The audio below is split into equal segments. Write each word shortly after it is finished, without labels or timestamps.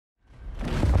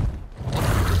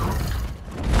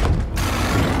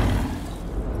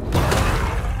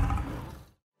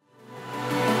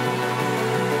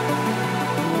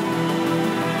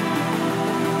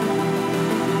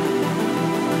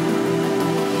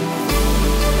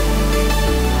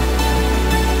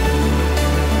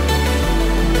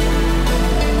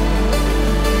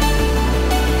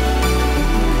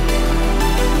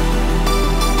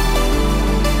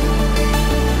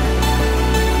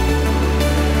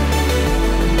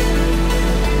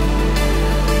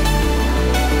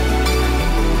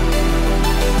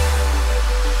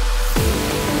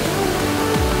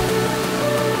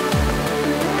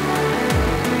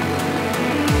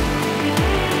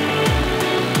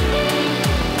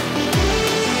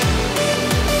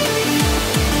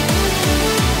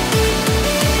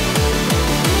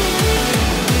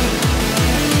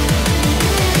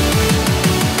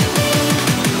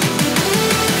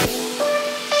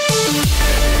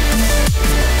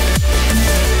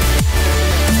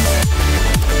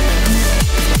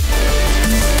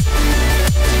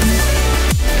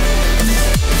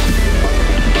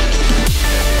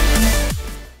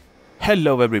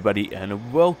Hello everybody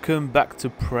and welcome back to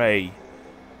Prey.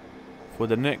 For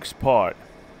the next part,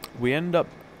 we end up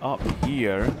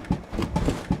here.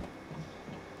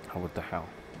 Oh, what the hell?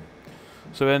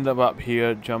 So we end up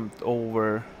here, jumped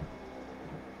over.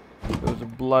 There was a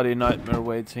bloody nightmare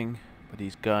waiting, but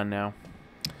he's gone now.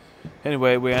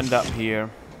 Anyway, we end up here,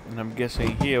 and I'm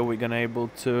guessing here we're gonna able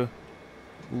to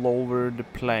lower the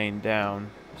plane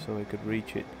down so we could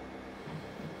reach it.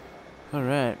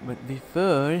 Alright, but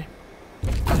before,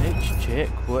 let's check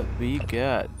what we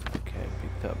got. Okay,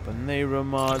 picked up a Nero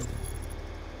mod.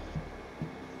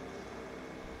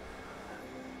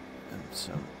 And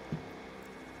some...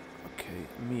 Okay,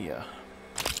 Mia.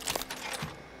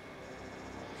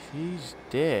 She's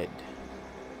dead.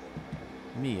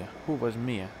 Mia. Who was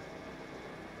Mia?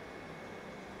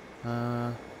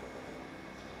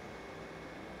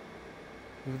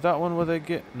 Is that one what I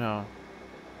get? No.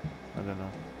 I don't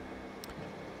know.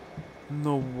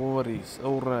 No worries.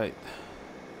 Alright.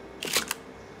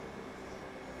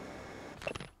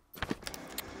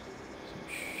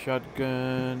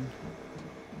 Shotgun.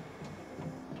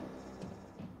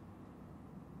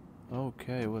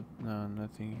 Okay, what? No,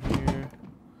 nothing here.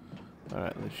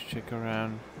 Alright, let's check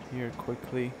around here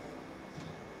quickly.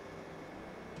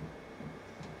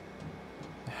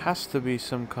 There has to be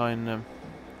some kind of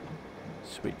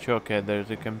switch. Okay, there's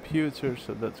a computer,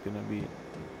 so that's gonna be it.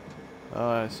 Oh,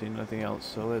 I see nothing else,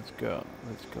 so let's go.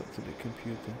 Let's go to the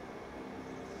computer.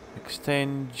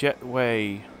 Extend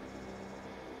jetway.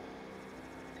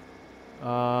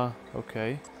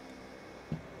 Okay.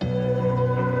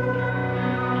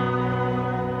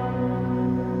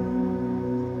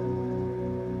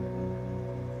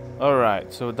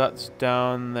 Alright, so that's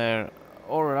down there.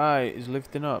 Alright, it's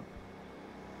lifting up.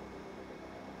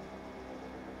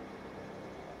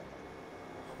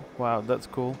 Wow, that's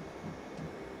cool.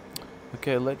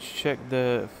 Okay, let's check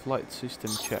the flight system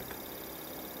check.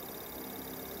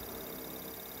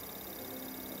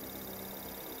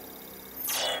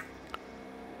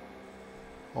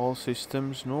 All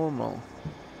systems normal.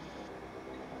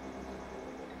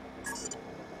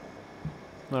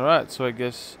 Alright, so I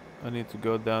guess I need to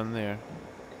go down there.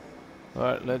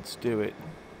 Alright, let's do it.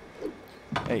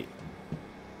 Hey.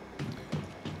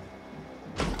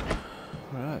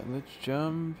 Alright, let's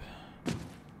jump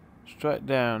straight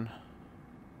down.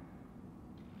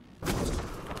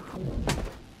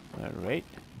 Alright.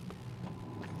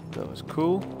 That was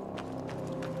cool.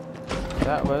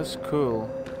 That was cool.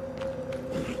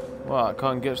 Wow, I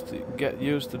can't get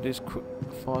used to this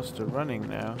faster running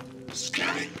now.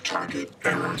 Scanning target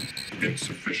error.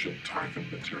 Insufficient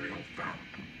target material found.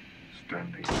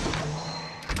 Standing.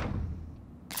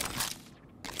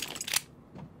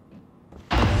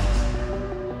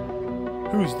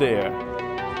 Who's there?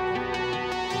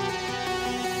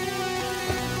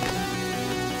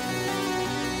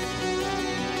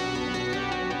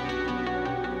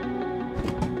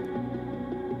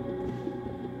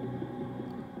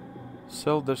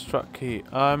 Self-destruct key.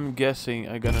 I'm guessing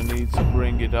I'm gonna need to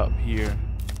bring it up here.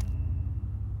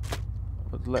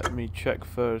 But let me check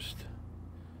first.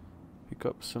 Pick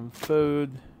up some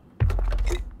food.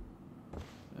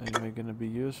 Anyway, gonna be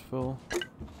useful.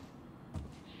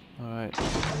 Alright.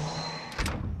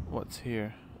 What's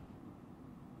here?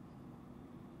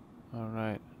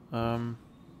 Alright.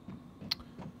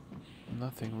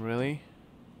 Nothing really.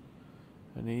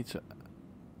 I need to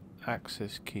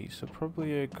access key, so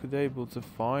probably I could able to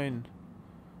find.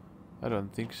 I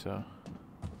don't think so.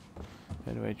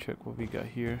 Anyway, check what we got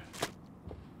here.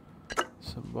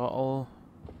 Some bottle.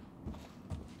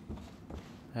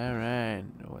 Alright,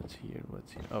 what's here?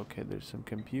 What's here? Okay, there's some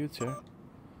computer,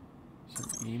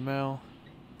 some email,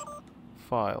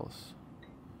 files,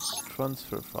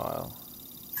 transfer file.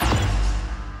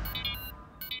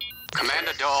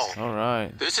 Commander Dole.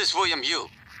 Alright. This is William Yu,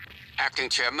 Acting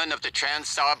Chairman of the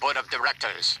TranStar Board of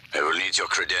Directors. I will need your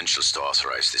credentials to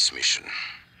authorize this mission.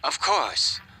 Of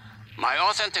course. My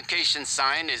authentication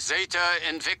sign is Zeta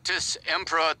Invictus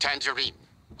Emperor Tangerine.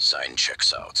 Sign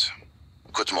checks out.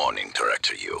 Good morning,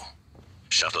 Director Yu.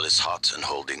 Shuttle is hot and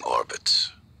holding orbit.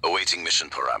 Awaiting mission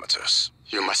parameters.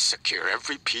 You must secure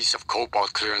every piece of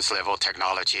Cobalt clearance level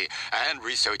technology and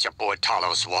research aboard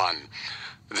Talos 1.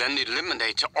 Then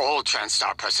eliminate all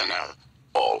TranStar personnel.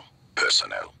 All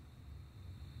personnel.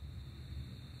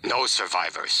 No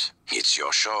survivors. It's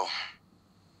your show.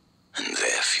 And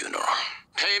their funeral.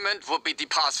 Payment will be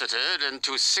deposited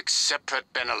into 6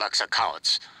 separate Benelux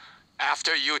accounts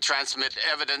after you transmit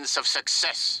evidence of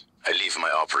success. I leave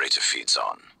my operator feeds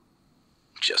on.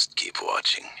 Just keep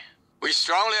watching. We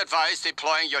strongly advise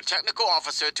deploying your technical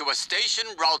officer to a station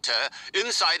router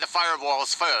inside the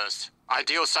firewalls first.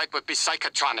 Ideal site would be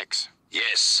Psychotronics.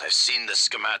 Yes, I've seen the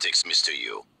schematics, Mr.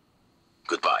 Yu.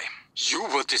 Goodbye. You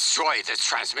will destroy this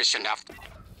transmission after...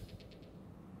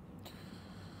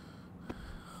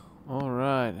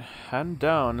 Alright, hand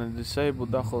down and disable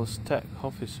Dachel's tech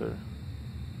officer.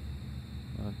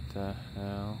 What the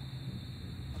hell?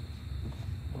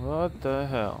 What the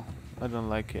hell? I don't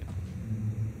like it.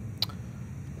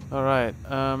 Alright,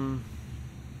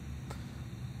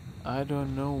 I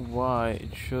don't know why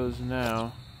it shows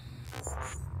now.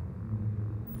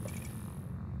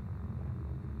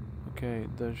 Okay,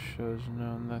 that shows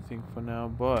now nothing for now,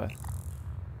 but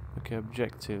okay,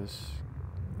 objectives.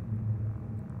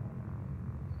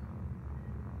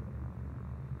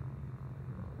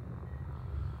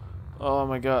 Oh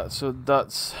my god, so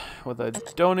that's what I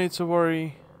don't need to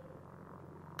worry.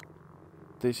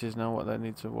 This is now what I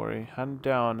need to worry. Hand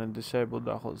down and disable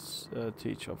Dachel's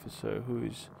teach officer who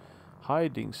is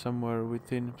hiding somewhere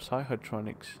within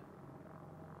Psychotronics.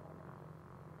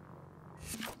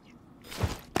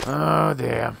 Oh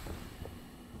dear.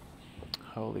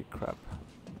 Holy crap.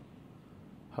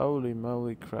 Holy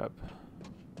moly crap.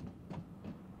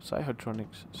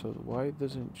 Psychotronics. So why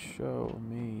doesn't show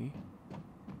me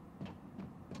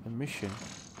a mission?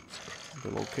 The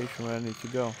location where I need to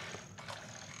go.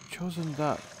 Chosen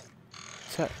that.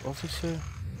 Tech officer?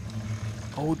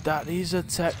 Oh, that is a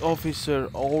tech officer.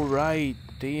 Alright.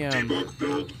 Damn. Debug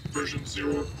build version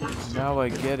 0.7. Now I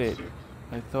get it.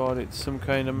 I thought it's some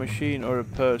kind of machine or a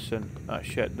person. Ah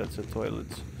shit, that's a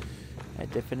toilet. I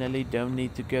definitely don't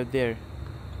need to go there.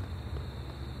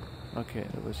 Okay,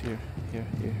 it was here,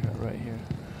 right here.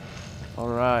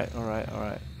 Alright.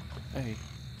 Hey,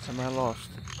 am I lost?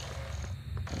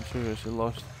 I'm seriously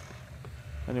lost.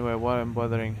 Anyway, why am I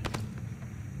bothering?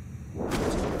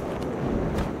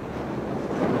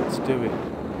 Let's do it.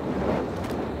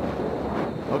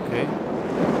 Okay.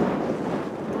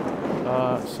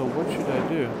 So what should I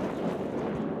do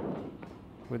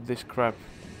with this crap?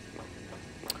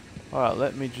 Alright,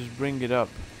 let me just bring it up.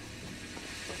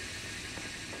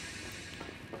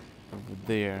 Over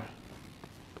there.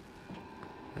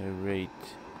 Alright.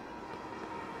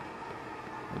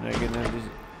 And I'm gonna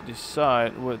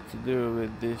decide what to do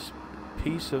with this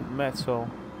piece of metal.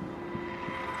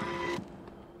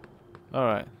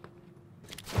 Alright.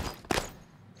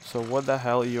 So what the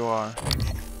hell you are?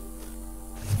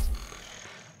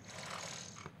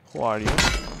 Who are you?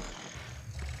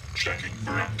 Checking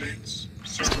for updates.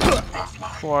 Server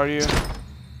offline. Who are you?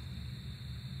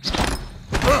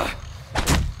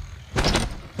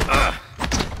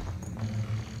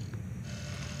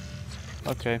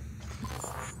 Okay.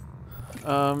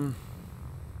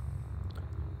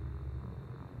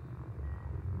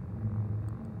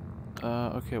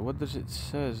 Okay, what does it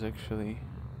says actually?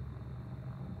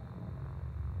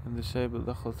 And disable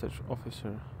the Dachel's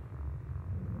officer.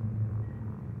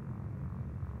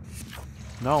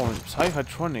 No,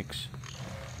 Psychotronics.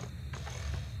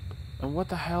 And what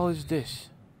the hell is this?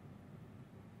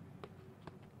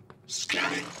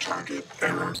 Scanning target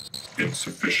error.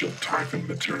 Insufficient Typhon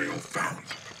material found.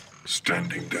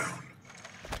 Standing down.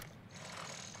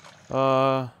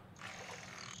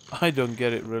 I don't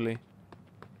get it really.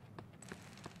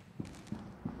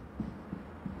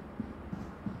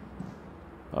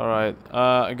 Alright,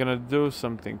 I'm gonna do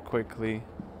something quickly.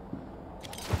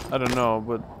 I don't know,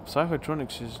 but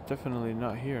Psychotronics is definitely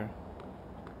not here.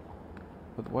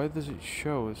 But why does it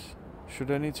show us?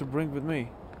 Should I need to bring with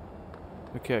me?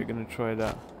 Okay, I'm gonna try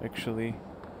that, actually.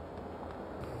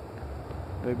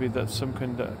 Maybe that's some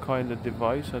kind of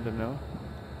device, I don't know.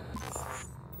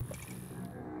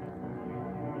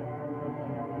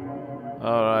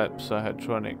 Alright,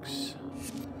 Psychotronics.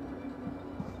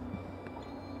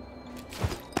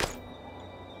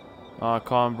 I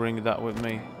can't bring that with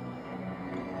me.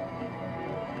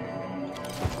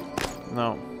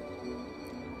 No.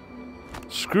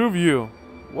 Screw you!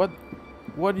 What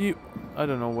do you... I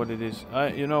don't know what it is.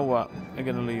 You know what? I'm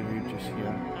gonna leave you just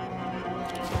here.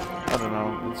 I don't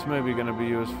know. It's maybe gonna be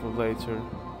useful later.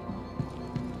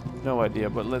 No idea,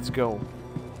 but let's go.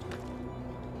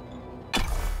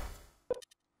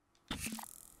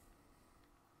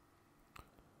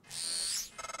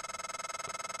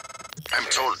 I'm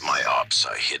told my ops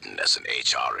are hidden as an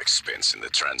HR expense in the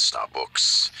TranStar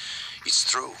books. It's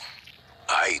true.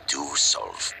 I do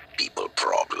solve people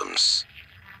problems.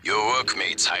 Your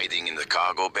workmates hiding in the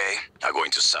cargo bay are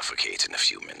going to suffocate in a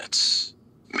few minutes.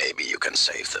 Maybe you can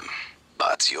save them,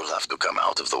 but you'll have to come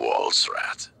out of the walls,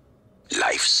 Rat.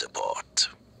 Life support.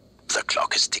 The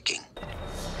clock is ticking.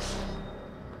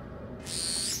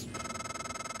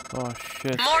 Oh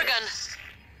shit. Morgan!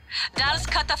 Dal's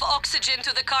cut off oxygen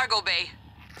to the cargo bay.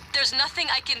 There's nothing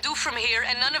I can do from here,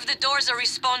 and none of the doors are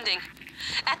responding.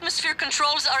 Atmosphere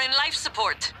controls are in life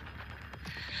support.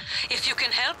 If you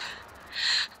can help,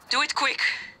 do it quick,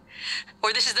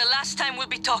 or this is the last time we'll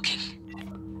be talking.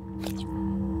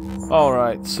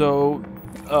 Alright, so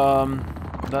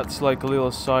that's like a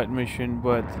little side mission,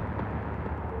 but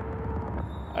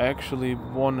I actually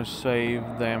want to save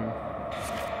them.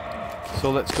 So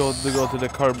let's go to the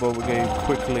cargo brigade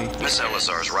quickly. Miss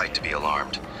Elazar is right to be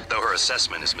alarmed, though her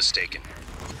assessment is mistaken.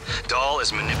 Dahl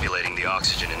is manipulating the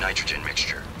oxygen and nitrogen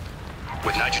mixture.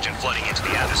 With nitrogen flooding into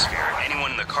the atmosphere,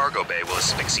 anyone in the cargo bay will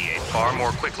asphyxiate far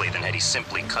more quickly than had he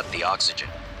simply cut the oxygen.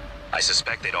 I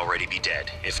suspect they'd already be dead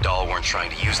if Dahl weren't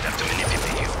trying to use them to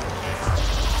manipulate you.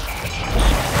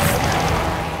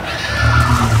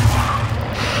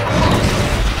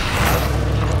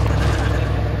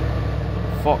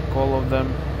 Fuck all of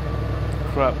them.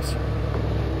 Craps.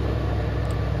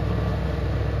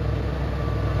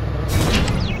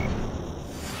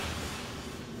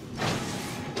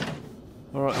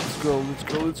 Alright,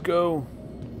 let's go.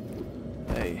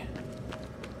 Hey.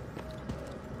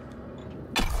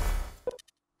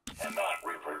 Cannot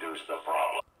reproduce the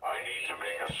problem. I need to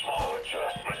make a small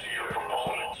adjustment to your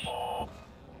components.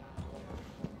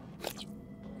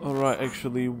 Alright,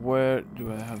 actually, where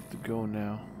do I have to go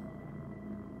now?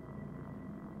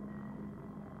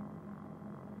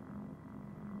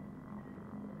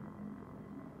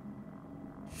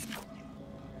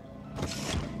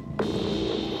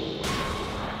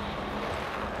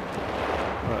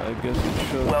 I guess it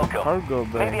shows Welcome. cargo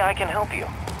bay. Maybe I can help you.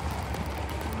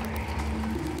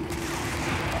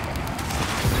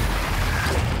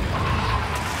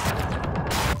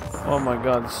 Oh my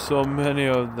god, so many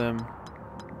of them.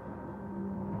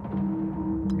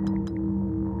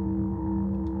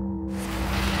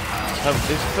 Let's have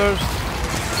this first.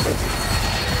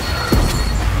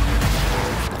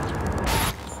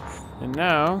 And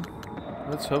now,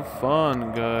 let's have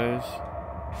fun, guys.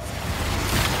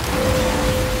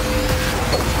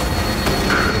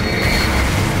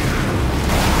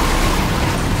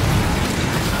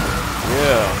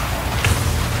 Yeah.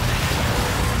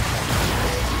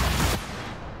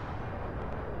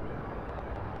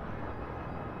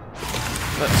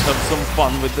 Let's have some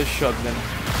fun with the shotgun.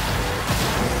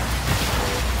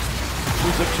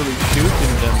 Who's actually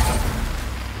shooting them?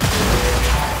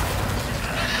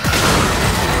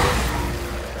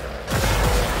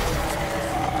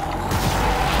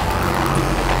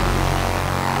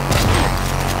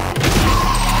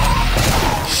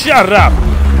 Shut up!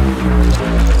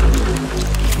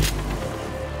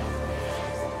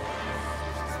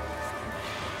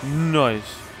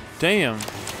 Nice. Damn.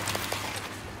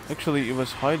 Actually, it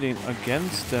was hiding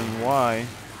against them. Why?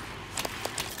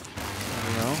 I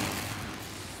don't know.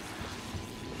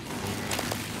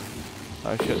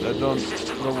 Oh shit, I don't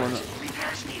wanna...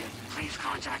 Repairs needed. Please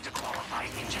contact a qualified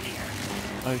engineer.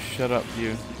 Oh, shut up,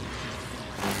 you.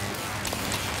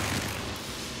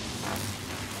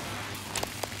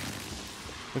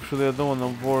 Actually, I don't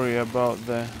want to worry about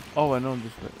the... Oh, I know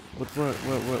this way. But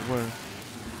where?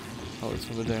 Oh, it's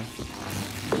over there.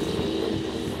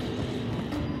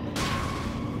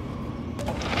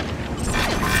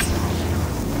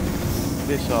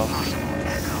 This off.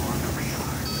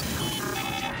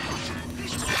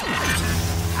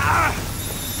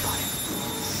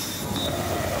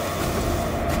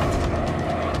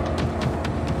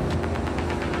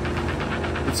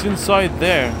 It's inside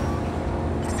there.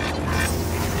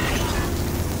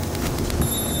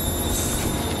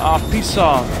 Ah, piss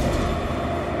off.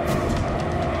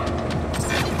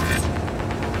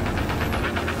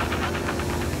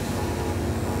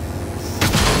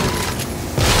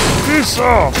 Piss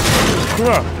off!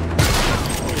 Crap.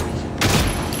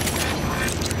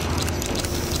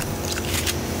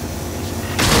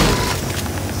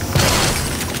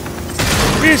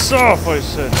 Piss off, I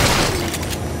said.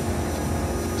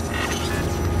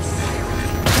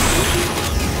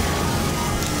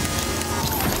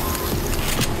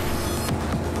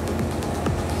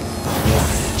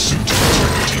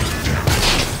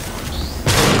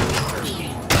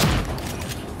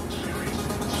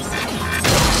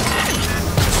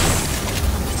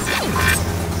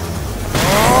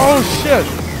 Shit!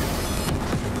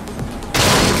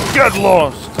 Get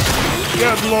lost!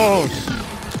 Get lost!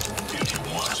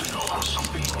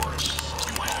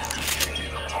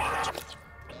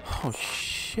 Oh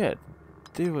shit!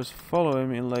 They was following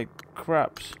me like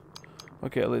craps.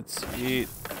 Okay, let's eat.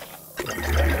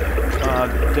 Ah,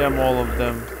 damn all of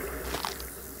them.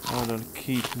 I don't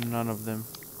keep none of them.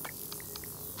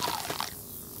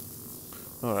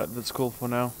 Alright, that's cool for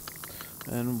now.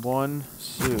 And one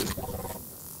suit.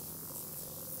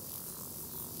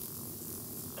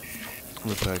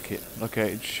 Repair kit.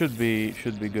 Okay, it should be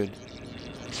good.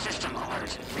 System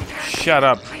alert. Repair Shut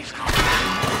up. Please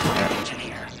contact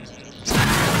engineer.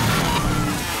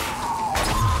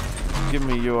 Give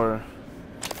me your...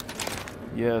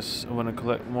 Yes, I want to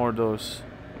collect more of those.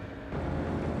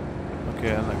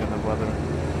 Okay, I'm not gonna bother.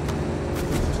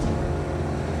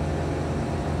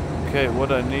 Okay,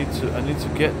 what I need to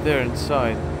get there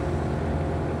inside.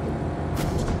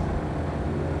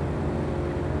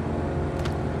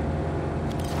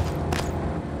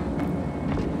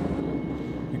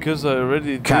 Because I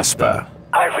already did Casper.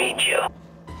 I read you.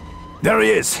 There he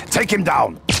is. Take him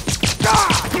down.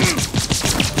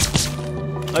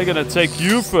 I'm gonna take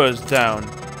you first down.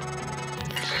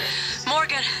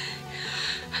 Morgan,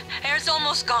 air's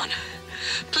almost gone.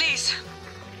 Please,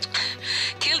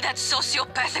 kill that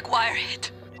sociopathic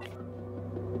wirehead.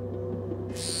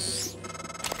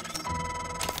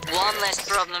 One less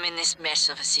problem in this mess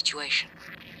of a situation.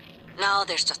 Now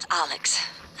there's just Alex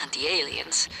and the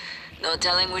aliens. No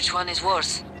telling which one is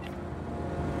worse.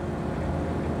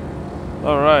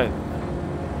 Alright.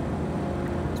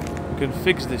 We can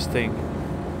fix this thing.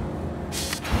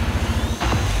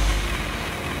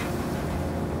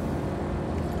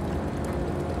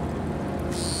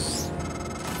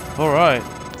 Alright.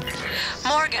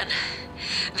 Morgan,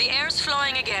 the air's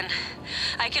flowing again.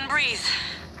 I can breathe.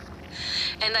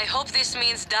 And I hope this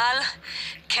means Dal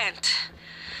can't.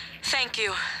 Thank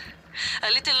you.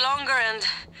 A little longer and...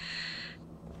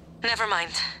 Never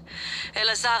mind.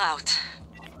 Elazar out.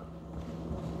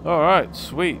 Alright,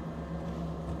 sweet.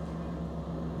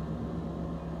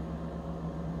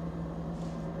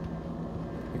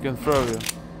 I can throw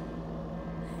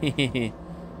you.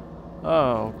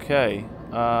 Oh, okay.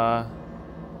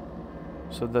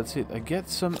 So that's it. I get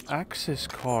some access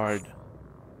card.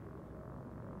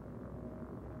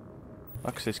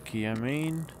 Access key, I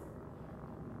mean.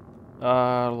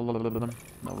 Not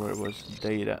where it was.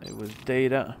 Data. It was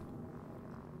data.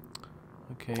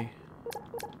 Okay.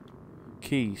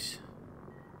 Keys.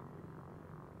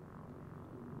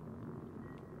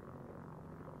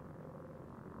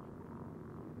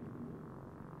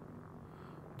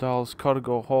 Dahl's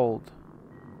cargo hold.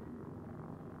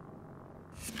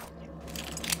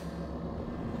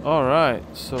 Alright,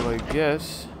 so I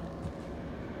guess...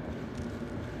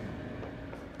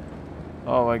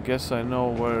 Oh, I guess I know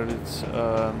where it's...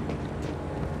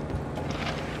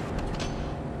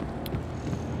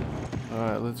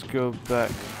 Alright, let's go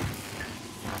back.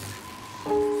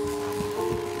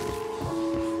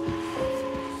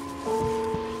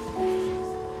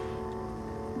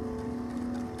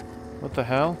 What the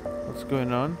hell? What's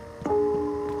going on?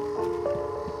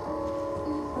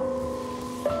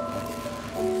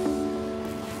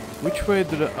 Which way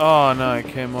did I... Oh no, I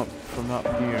came up from up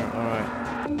here. Alright.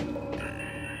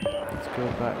 Let's go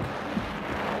back.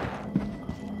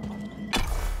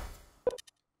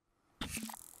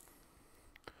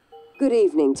 Good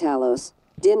evening, Talos.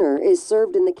 Dinner is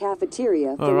served in the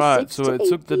cafeteria from Alright, 6 so to it 8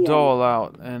 took the p.m. doll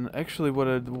out, and actually what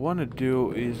I want to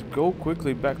do is go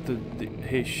quickly back to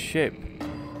his ship,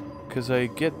 because I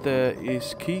get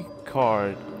his key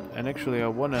card, and actually I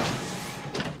wanna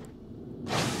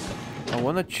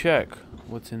check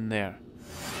what's in there.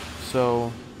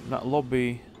 So that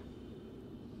lobby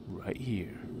right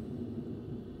here.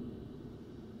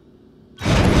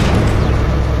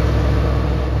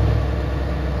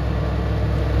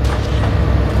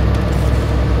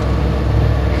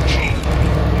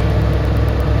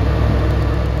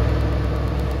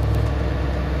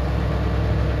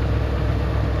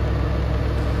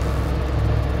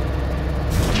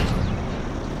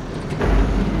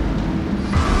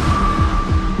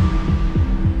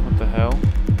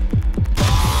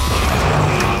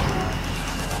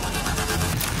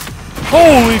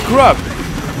 Holy crap!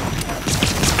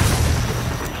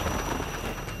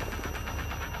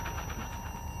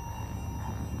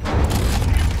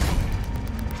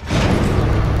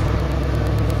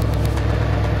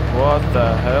 What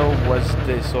the hell was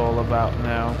this all about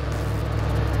now?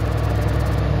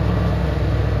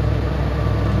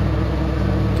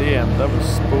 Damn, that was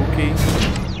spooky.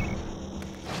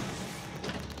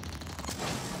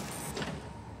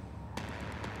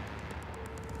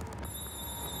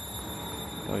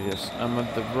 Oh yes, I'm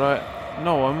at the right...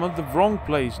 No, I'm at the wrong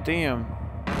place, damn.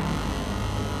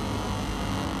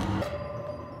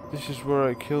 This is where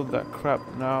I killed that crap.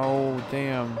 No,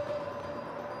 damn.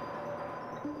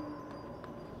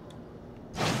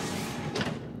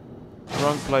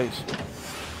 Wrong place.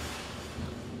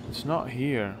 It's not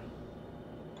here.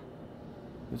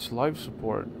 It's life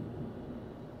support.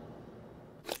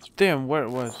 Damn, where it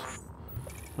was.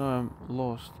 No, I'm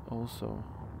lost also.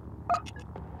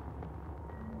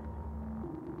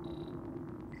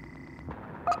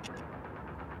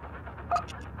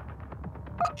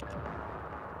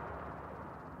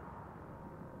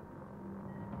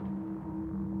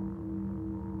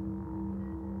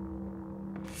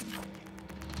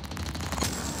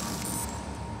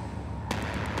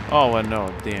 Oh, I know,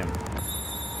 damn.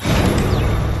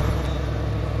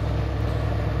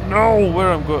 No,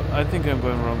 where I'm going? I think I'm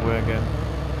going wrong way again.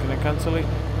 Can I cancel it,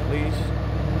 please?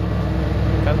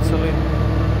 Cancel it.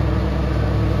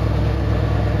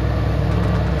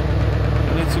 I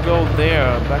need to go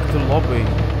there, back to lobby.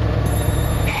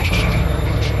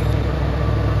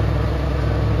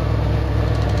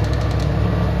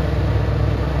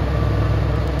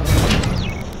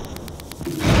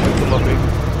 Back to lobby.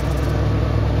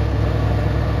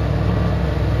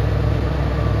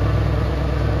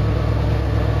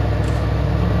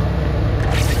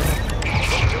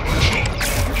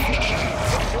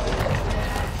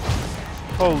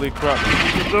 Holy crap,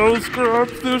 those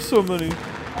scraps, there's so many.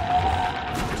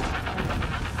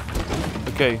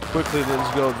 Okay, quickly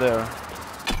let's go there.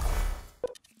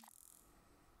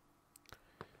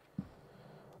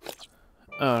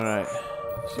 Alright,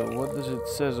 so what does it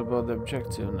says about the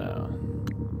objective now?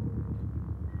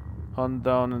 Hunt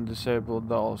down and disable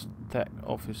Dahl's tech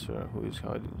officer who is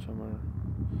hiding somewhere.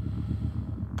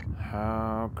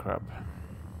 Oh crap.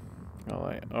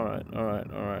 Alright.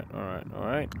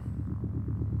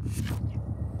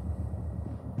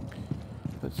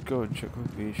 Let's go and check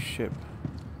with the ship.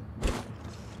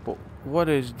 But what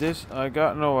is this? I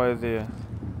got no idea.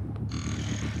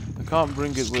 I can't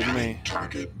bring it with me.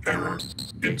 Target error.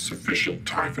 Insufficient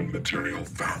Typhon material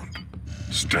found.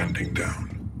 Standing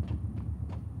down.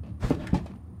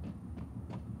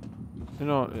 You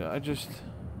know, I just...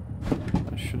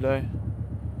 should I?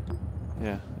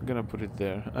 Yeah, I'm gonna put it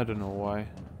there. I don't know why.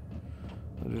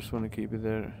 I just want to keep it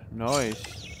there. Nice.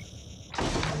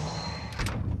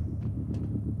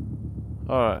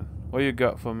 Alright, what you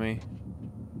got for me?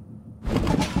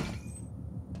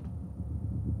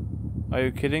 Are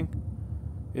you kidding?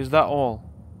 Is that all?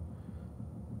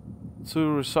 2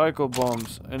 recycle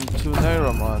bombs and 2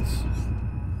 Neuromods.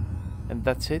 And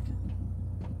that's it?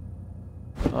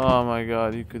 Oh my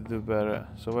god, you could do better.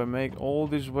 So I make all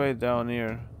this way down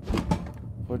here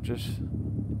for just...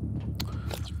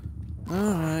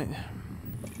 Alright.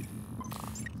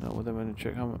 Now what am I gonna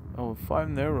check? How much? Oh, 5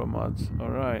 Neuromods.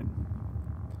 Alright.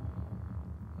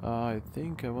 I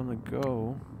think I wanna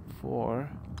go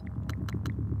for...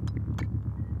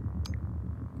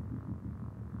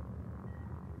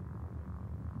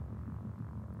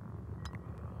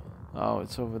 Oh,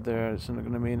 it's over there. It's not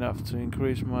gonna be enough to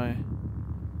increase my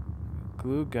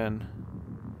glue gun.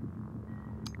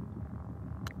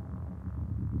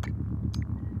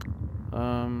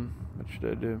 What should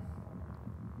I do?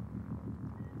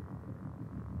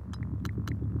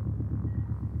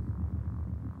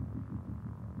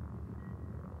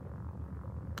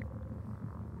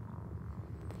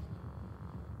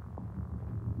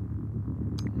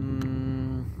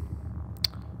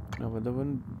 No, I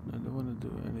don't want to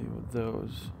do any of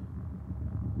those.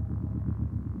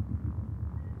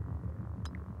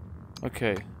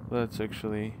 Okay, let's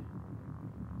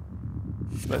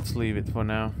leave it for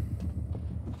now.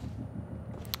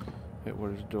 Wait,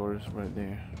 where's the doors? Right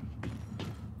there.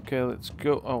 Okay, let's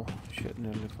go. Oh shit,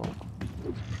 nearly fall.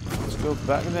 Let's go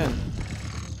back then.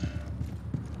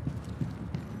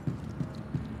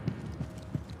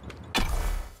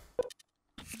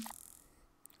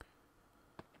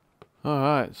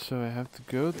 Alright, so I have to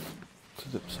go to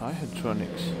the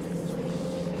Psychotronics.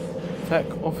 Tech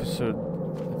officer,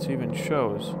 it even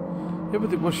shows. Yeah,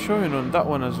 but it was showing on that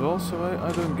one as well, so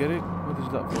I don't get it. What is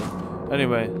that for?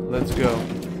 Anyway, let's go.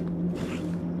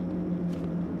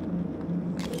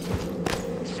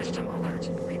 System alert.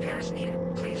 Repairs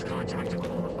needed. Please contact a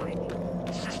qualified.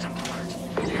 System alert.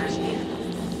 Repairs needed.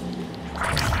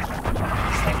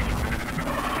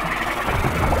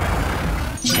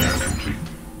 Scan complete.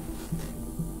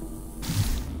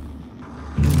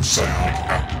 Psionic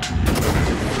aptitude.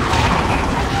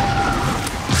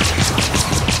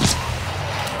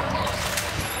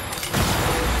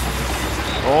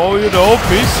 Oh, you know,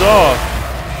 peace off.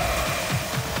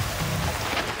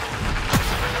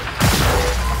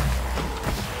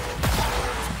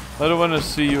 I don't want to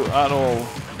see you at all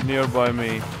nearby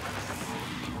me.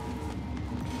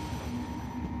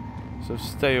 So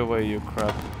stay away, you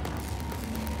crap.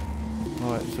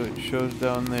 Alright, so it shows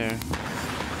down there.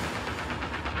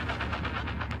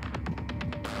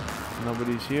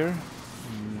 Nobody's here?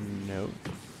 No.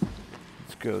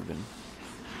 Let's go then.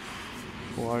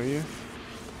 Who are you?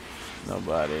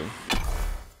 Nobody.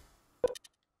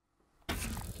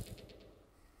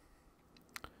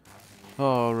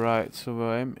 Alright, so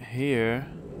I'm here.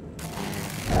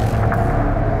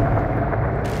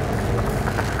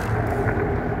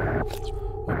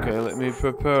 Okay, let me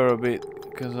prepare a bit,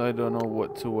 because I don't know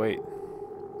what to wait.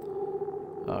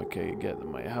 Okay, get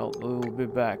my health a little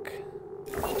bit back.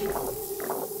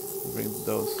 Bring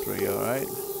those 3, alright.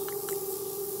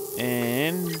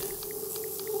 And...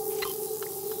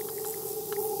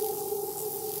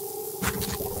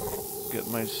 get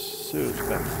my suit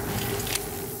back.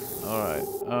 Alright,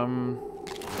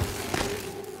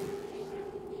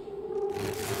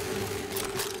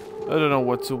 I don't know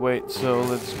what to wait, so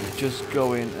let's just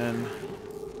go in and...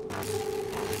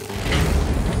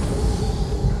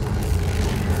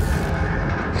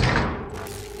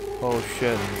 oh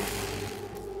shit.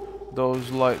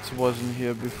 Those lights wasn't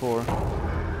here before.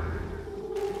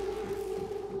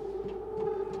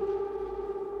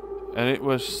 And it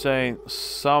was saying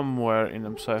somewhere in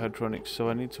the Psychotronics, so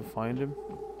I need to find him.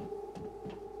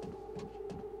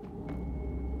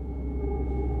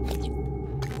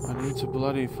 I need to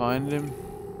bloody find him.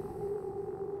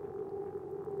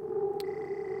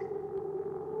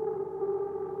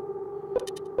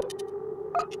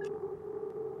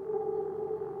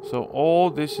 So all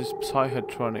this is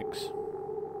Psychotronics.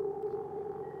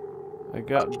 I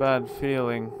got bad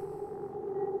feeling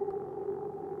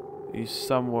he's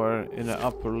somewhere in the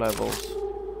upper levels.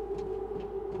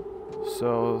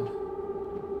 So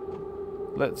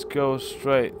let's go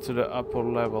straight to the upper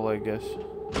level, I guess.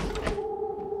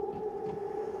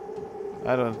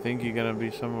 I don't think you're gonna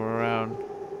be somewhere around.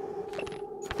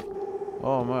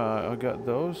 Oh my, I got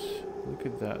those. Look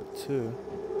at that too.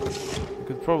 I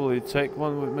could probably take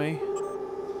one with me.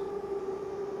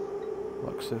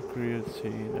 Box of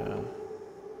creatine.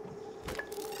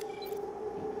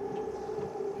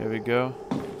 Here we go.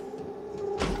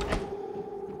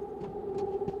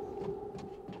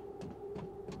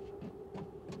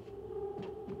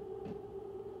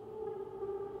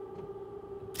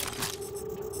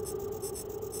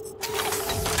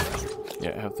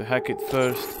 Yeah, I have to hack it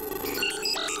first.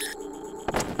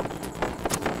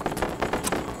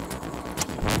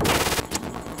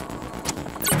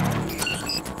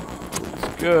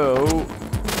 Let's go. Oh,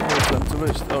 time to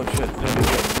list. Oh shit, nearly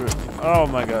got through. Oh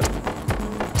my god.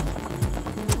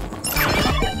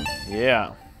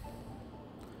 Yeah.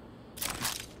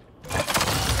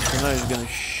 So now he's gonna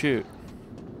shoot.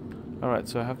 Alright,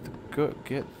 so I have to go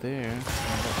get there.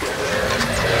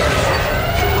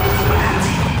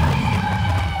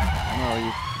 No,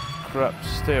 you crap,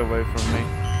 stay away from me.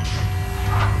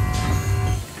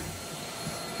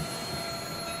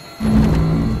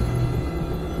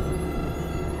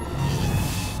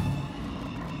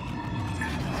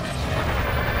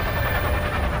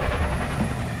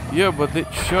 Yeah, but it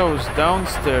shows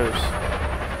downstairs.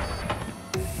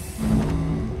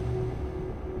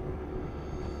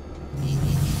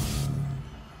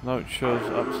 No, it shows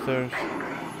upstairs.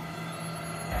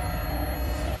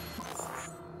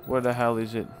 Where the hell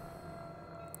is it?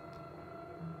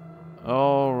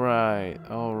 Alright,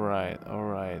 alright,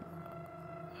 alright.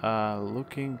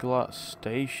 Looking Glass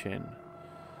Station.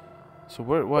 So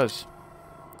where it was?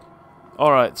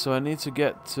 Alright, so I need to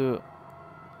get to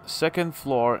second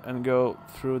floor and go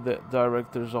through the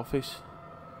director's office.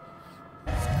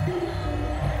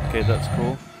 Okay, that's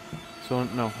cool. So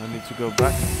no, I need to go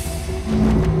back.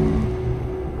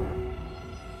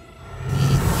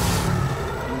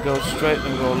 And go straight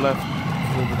and go left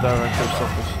through the director's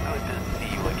office. Good to see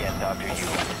you again, Dr.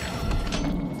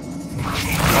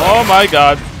 Oh my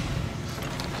god!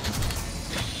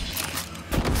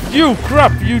 You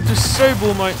crap! You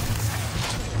disable my...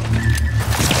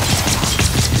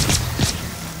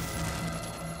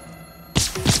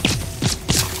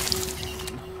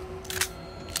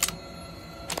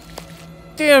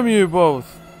 Damn you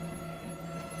both!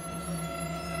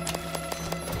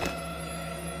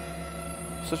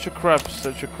 Such a crap,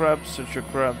 such a crap, such a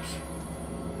crap.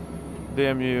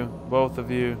 Damn you, both of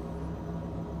you.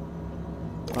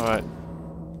 Alright.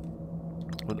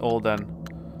 With all done.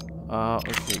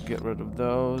 Okay, get rid of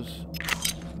those.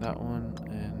 That one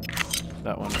and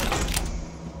that one.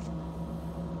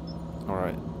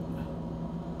 Alright.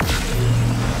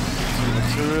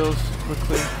 Materials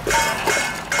quickly.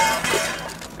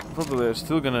 Probably are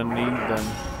still gonna need them.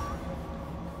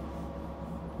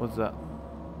 What's that?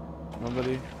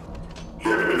 Nobody?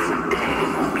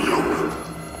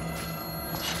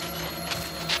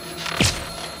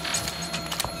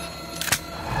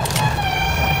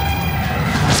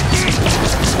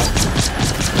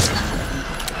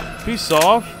 Peace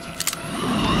off.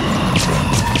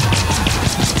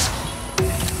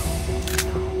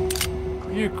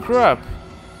 You crap.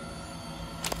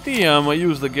 Damn, I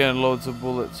used again loads of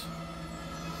bullets.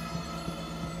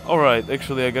 Alright,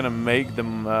 actually I'm gonna make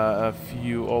them a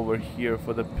few over here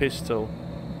for the pistol.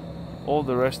 All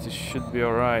the rest should be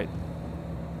alright.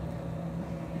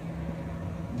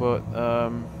 But,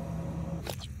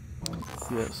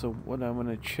 yeah, so what I'm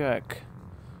gonna check.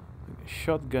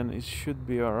 Shotgun should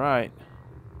be alright.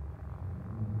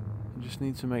 I just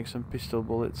need to make some pistol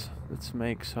bullets. Let's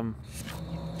make some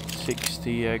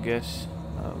 60, I guess.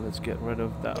 Let's get rid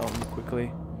of that one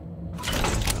quickly.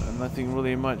 Nothing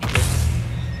really much.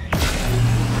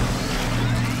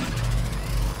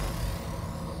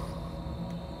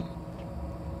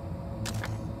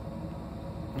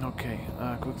 Okay,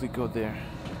 quickly go there.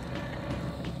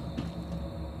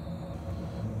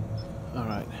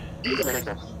 Alright.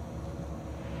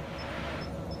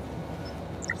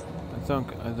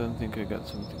 I don't think I got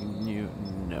something new.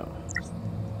 No.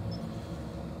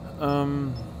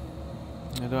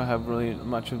 I don't have really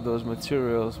much of those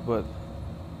materials, but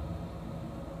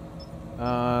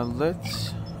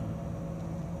let's.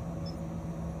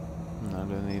 No, I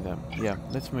don't need them. Yeah,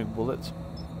 let's make bullets.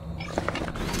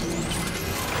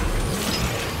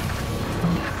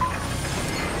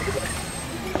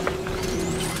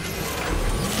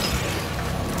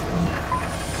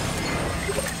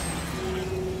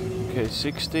 Okay,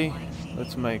 60.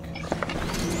 Let's make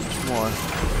more.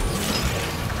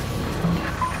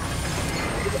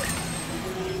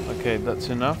 Okay, that's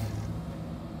enough.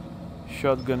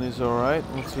 Shotgun is alright.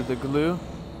 What's with the glue?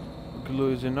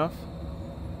 Glue is enough.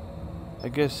 I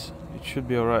guess it should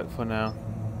be alright for now.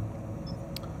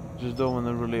 Just don't want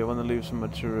to really. I want to leave some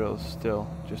materials still,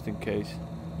 just in case.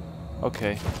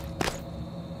 Okay.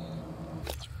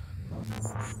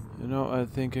 You know, I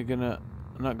think I'm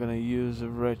not gonna use a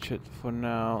ratchet for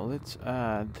now. Let's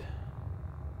add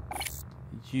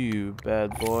you,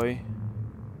 bad boy,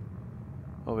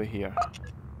 over here.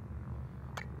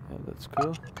 Yeah, that's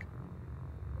cool.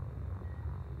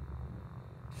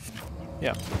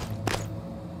 Yeah.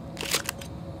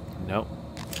 Nope.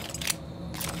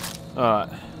 Alright,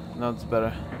 now it's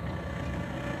better.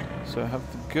 So I have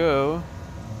to go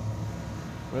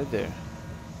right there.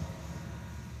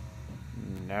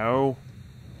 No.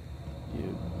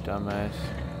 You dumbass.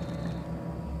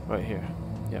 Right here.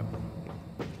 Yep.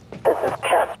 This is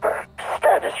Casper.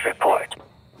 Status report.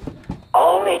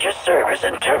 All major servers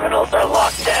and terminals are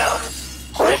locked down.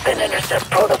 Rip and intercept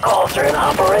protocols are in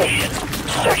operation.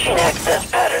 Searching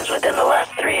access patterns within the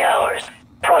last 3 hours.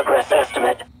 Progress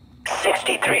estimate,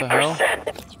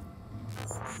 63%.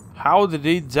 How did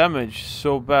he damage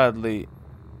so badly?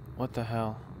 What the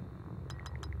hell?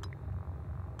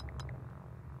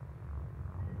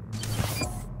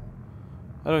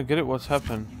 I don't get it. What's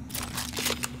happened?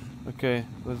 Okay,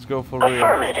 let's go for real.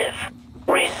 Affirmative.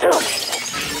 Resuming.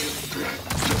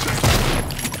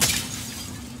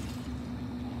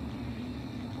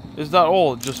 Is that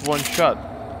all? Just one shot?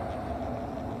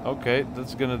 Okay,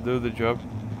 that's gonna do the job.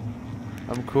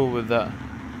 I'm cool with that.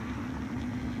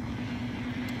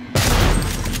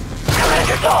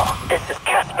 Commander Dahl, this is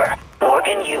Casper.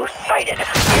 Morgan, you sighted.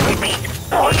 I repeat,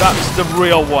 Morgan. That's the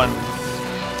real one.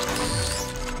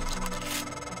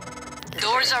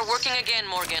 Doors are working again,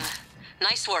 Morgan.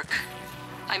 Nice work.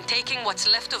 I'm taking what's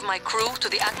left of my crew to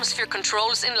the atmosphere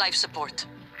controls in life support.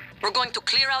 We're going to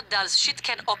clear out Dal's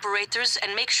shit-can operators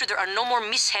and make sure there are no more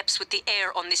mishaps with the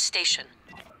air on this station.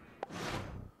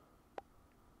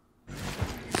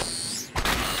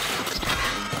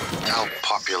 Dal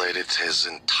populated his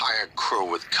entire crew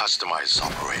with customized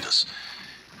operators.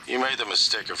 He made the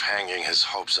mistake of hanging his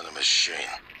hopes on a machine.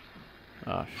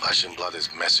 Oh, Flesh and blood is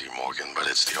messy, Morgan, but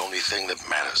it's the only thing that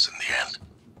matters in the end.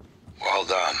 Well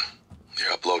done. The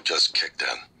upload just kicked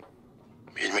in.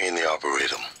 Meet me in the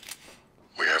operator.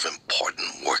 We have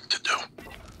important work to do.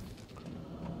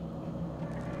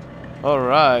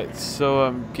 alright, so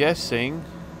I'm guessing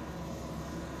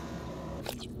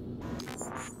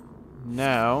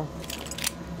now,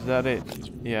 is that it?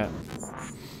 Yeah.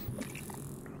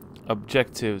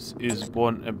 Objectives is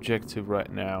one objective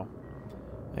right now.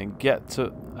 And get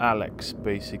to Alex,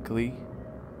 basically.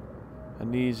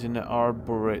 And he's in the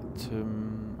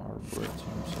arboretum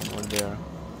somewhere there.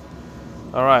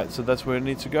 Alright, so that's where I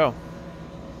need to go.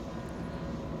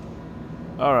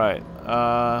 Alright,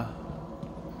 I'm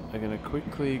gonna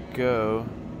quickly go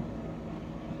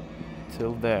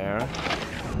till there.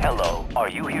 Hello, are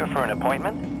you here for an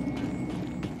appointment?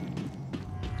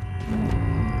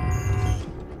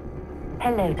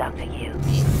 Hello, Dr. Yu.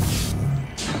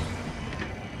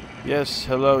 Yes,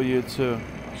 hello, you too.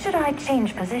 Should I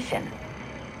change position?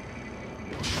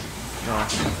 No,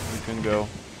 we can go.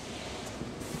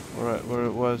 Alright, where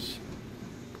it was.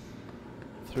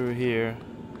 through here.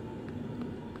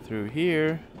 Through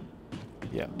here.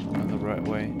 Yeah, on the right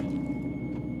way.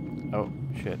 Oh,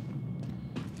 shit.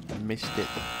 I missed it.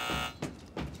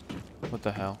 What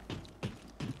the hell?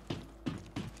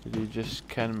 Did he just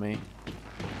scan me?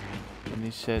 And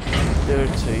he said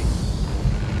dirty.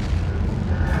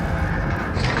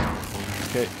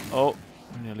 Okay. Oh,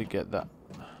 I nearly get that.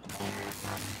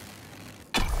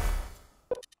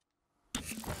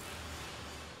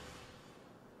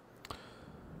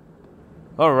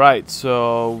 Alright,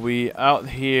 so we out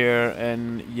here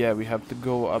and yeah, we have to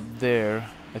go up there.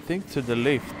 I think to the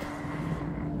lift.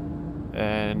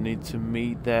 And need to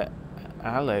meet that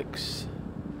Alex.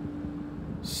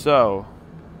 So,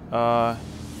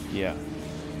 yeah.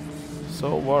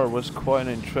 So far was quite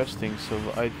interesting, so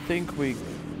I think we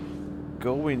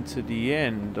go into the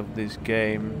end of this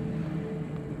game.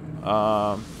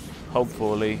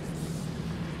 Hopefully.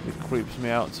 It creeps me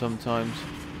out sometimes.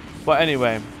 But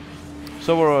anyway,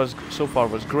 so far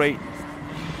was great.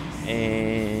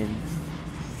 And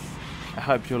I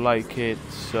hope you like it.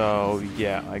 So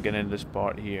yeah, I can end this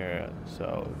part here.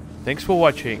 So thanks for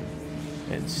watching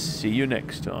and see you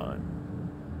next time.